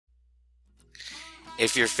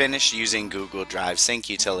If you're finished using Google Drive Sync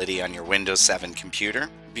utility on your Windows 7 computer,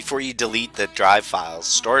 before you delete the drive files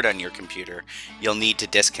stored on your computer, you'll need to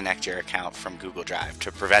disconnect your account from Google Drive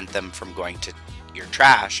to prevent them from going to your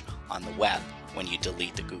trash on the web when you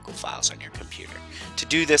delete the Google files on your computer. To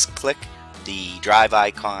do this, click the drive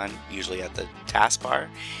icon, usually at the taskbar,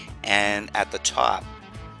 and at the top,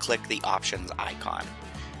 click the options icon.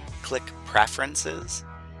 Click Preferences,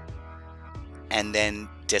 and then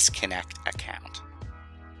Disconnect Account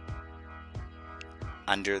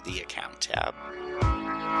under the Account tab.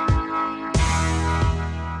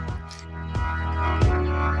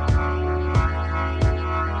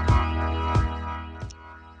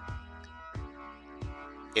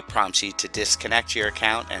 It prompts you to disconnect your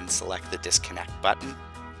account and select the Disconnect button.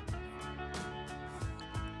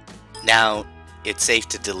 Now, it's safe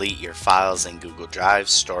to delete your files in Google Drive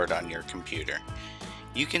stored on your computer.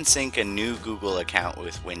 You can sync a new Google account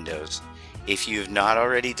with Windows. If you have not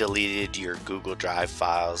already deleted your Google Drive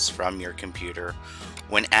files from your computer,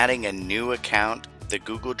 when adding a new account, the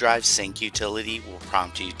Google Drive Sync utility will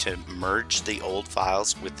prompt you to merge the old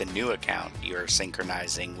files with the new account you're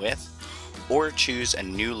synchronizing with, or choose a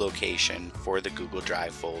new location for the Google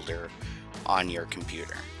Drive folder on your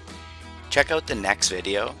computer. Check out the next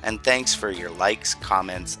video, and thanks for your likes,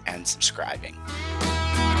 comments, and subscribing.